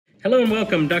Hello and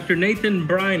welcome. Dr. Nathan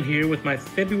Bryan here with my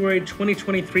February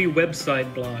 2023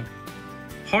 website blog.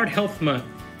 Heart Health Month.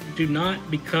 Do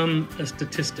not become a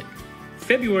statistic.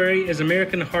 February is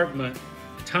American Heart Month,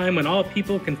 a time when all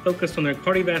people can focus on their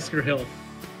cardiovascular health.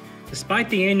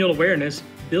 Despite the annual awareness,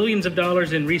 billions of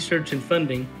dollars in research and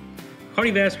funding,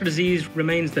 cardiovascular disease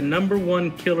remains the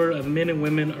 #1 killer of men and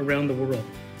women around the world.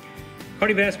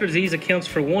 Cardiovascular disease accounts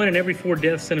for 1 in every 4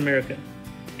 deaths in America.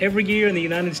 Every year in the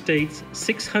United States,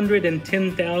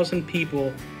 610,000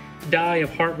 people die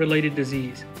of heart-related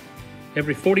disease.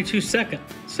 Every 42 seconds,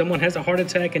 someone has a heart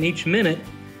attack, and each minute,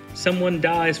 someone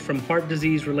dies from heart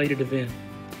disease-related event.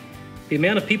 The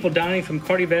amount of people dying from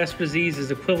cardiovascular disease is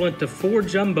equivalent to 4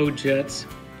 jumbo jets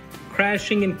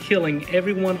crashing and killing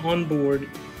everyone on board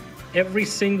every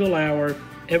single hour,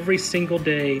 every single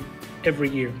day, every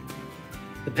year.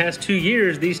 The past 2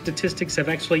 years, these statistics have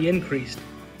actually increased.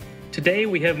 Today,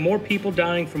 we have more people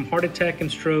dying from heart attack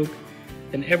and stroke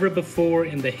than ever before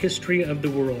in the history of the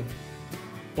world.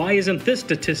 Why isn't this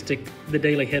statistic the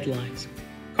daily headlines?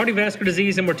 Cardiovascular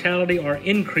disease and mortality are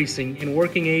increasing in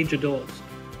working age adults.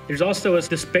 There's also a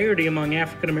disparity among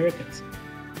African Americans.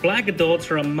 Black adults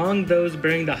are among those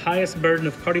bearing the highest burden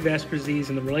of cardiovascular disease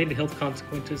and the related health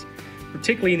consequences,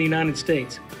 particularly in the United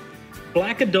States.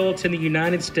 Black adults in the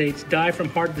United States die from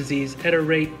heart disease at a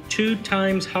rate 2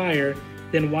 times higher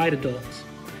than white adults.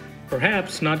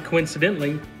 Perhaps, not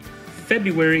coincidentally,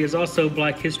 February is also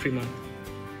Black History Month.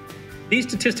 These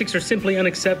statistics are simply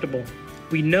unacceptable.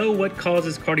 We know what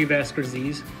causes cardiovascular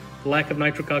disease, the lack of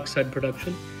nitric oxide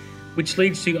production, which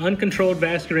leads to uncontrolled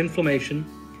vascular inflammation,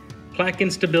 plaque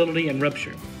instability, and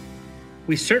rupture.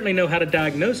 We certainly know how to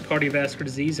diagnose cardiovascular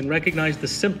disease and recognize the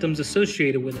symptoms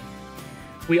associated with it.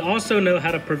 We also know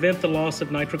how to prevent the loss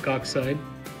of nitric oxide,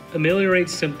 ameliorate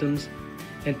symptoms,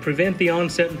 and prevent the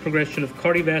onset and progression of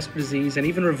cardiovascular disease and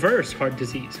even reverse heart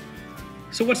disease.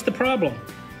 So what's the problem?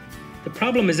 The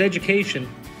problem is education,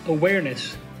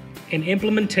 awareness, and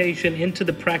implementation into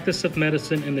the practice of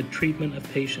medicine and the treatment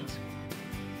of patients.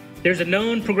 There's a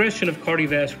known progression of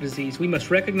cardiovascular disease. We must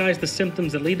recognize the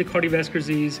symptoms that lead to cardiovascular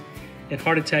disease and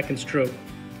heart attack and stroke.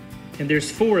 And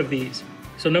there's 4 of these.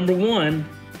 So number 1,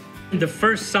 the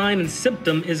first sign and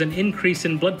symptom is an increase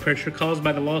in blood pressure caused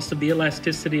by the loss of the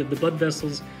elasticity of the blood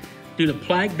vessels due to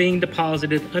plaque being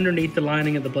deposited underneath the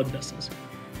lining of the blood vessels.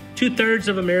 2/3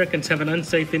 of Americans have an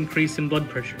unsafe increase in blood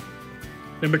pressure.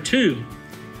 Number 2,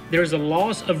 there is a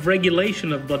loss of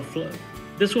regulation of blood flow.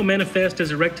 This will manifest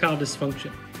as erectile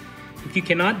dysfunction. If you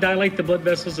cannot dilate the blood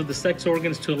vessels of the sex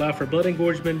organs to allow for blood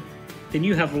engorgement, then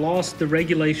you have lost the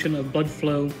regulation of blood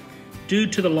flow due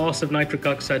to the loss of nitric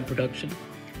oxide production.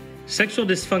 Sexual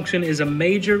dysfunction is a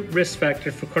major risk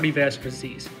factor for cardiovascular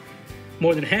disease.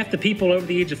 More than half the people over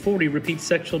the age of 40 repeat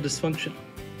sexual dysfunction.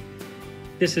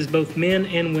 This is both men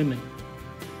and women.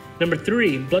 Number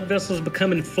 3, blood vessels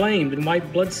become inflamed and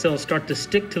white blood cells start to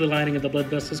stick to the lining of the blood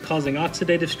vessels, causing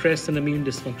oxidative stress and immune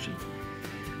dysfunction.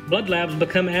 Blood labs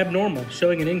become abnormal,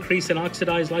 showing an increase in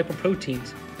oxidized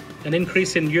lipoproteins, an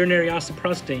increase in urinary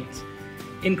isoprostanes,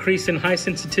 increase in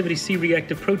high-sensitivity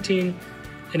C-reactive protein,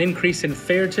 an increase in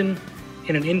ferritin,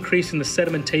 and an increase in the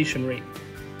sedimentation rate.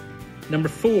 Number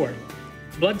 4,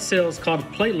 blood cells called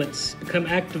platelets become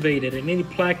activated, and any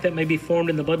plaque that may be formed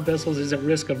in the blood vessels is at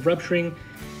risk of rupturing,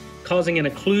 causing an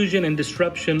occlusion and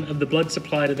disruption of the blood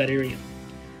supply to that area.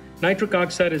 Nitric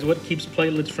oxide is what keeps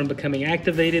platelets from becoming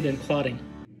activated and clotting.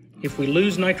 If we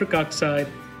lose nitric oxide,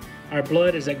 our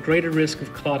blood is at greater risk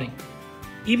of clotting.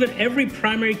 Even every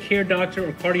primary care doctor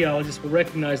or cardiologist will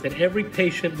recognize that every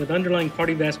patient with underlying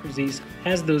cardiovascular disease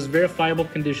has those verifiable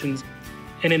conditions,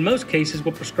 and in most cases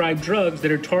will prescribe drugs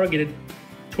that are targeted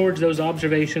towards those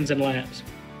observations and labs.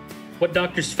 What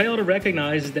doctors fail to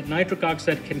recognize is that nitric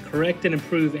oxide can correct and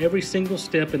improve every single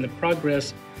step in the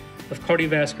progress of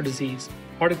cardiovascular disease,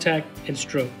 heart attack, and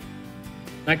stroke.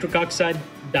 Nitric oxide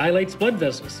dilates blood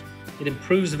vessels. It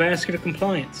improves vascular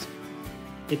compliance.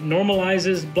 It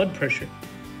normalizes blood pressure.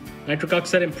 Nitric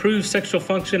oxide improves sexual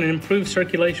function and improves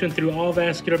circulation through all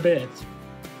vascular beds.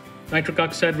 Nitric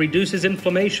oxide reduces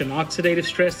inflammation, oxidative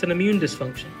stress, and immune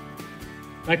dysfunction.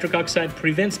 Nitric oxide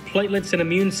prevents platelets and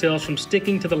immune cells from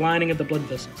sticking to the lining of the blood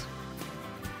vessels.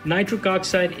 Nitric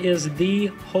oxide is the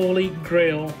holy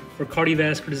grail for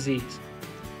cardiovascular disease.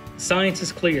 Science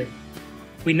is clear.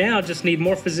 We now just need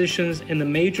more physicians and the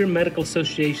major medical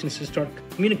associations to start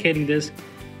communicating this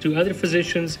to other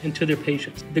physicians and to their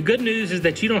patients. The good news is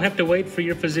that you don't have to wait for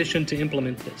your physician to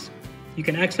implement this. You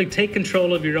can actually take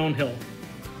control of your own health.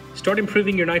 Start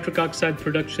improving your nitric oxide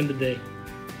production today.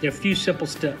 There are a few simple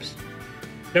steps.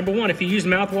 Number 1, if you use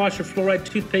mouthwash or fluoride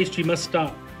toothpaste, you must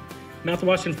stop.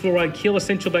 Mouthwash and fluoride kill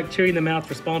essential bacteria in the mouth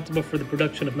responsible for the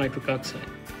production of nitric oxide.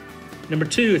 Number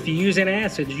 2, if you use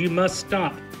antacids, you must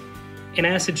stop.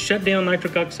 Antacids shut down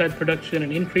nitric oxide production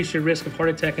and increase your risk of heart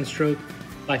attack and stroke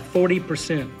by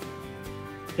 40%.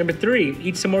 Number 3,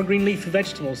 eat some more green leafy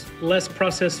vegetables, less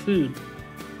processed food.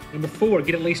 Number 4,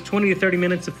 get at least 20 to 30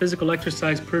 minutes of physical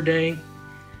exercise per day.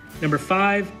 Number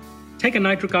 5, take a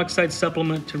nitric oxide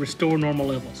supplement to restore normal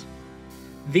levels.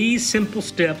 These simple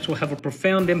steps will have a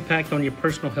profound impact on your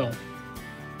personal health.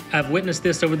 I've witnessed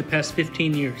this over the past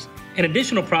 15 years. An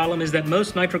additional problem is that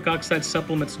most nitric oxide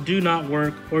supplements do not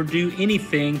work or do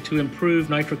anything to improve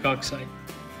nitric oxide.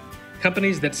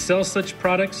 Companies that sell such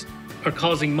products are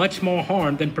causing much more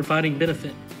harm than providing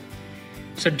benefit.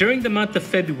 So during the month of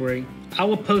February, I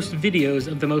will post videos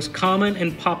of the most common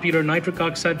and popular nitric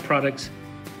oxide products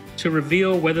to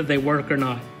reveal whether they work or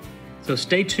not. So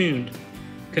stay tuned.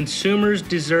 Consumers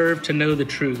deserve to know the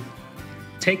truth.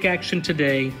 Take action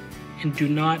today and do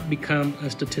not become a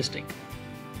statistic.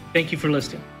 Thank you for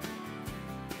listening.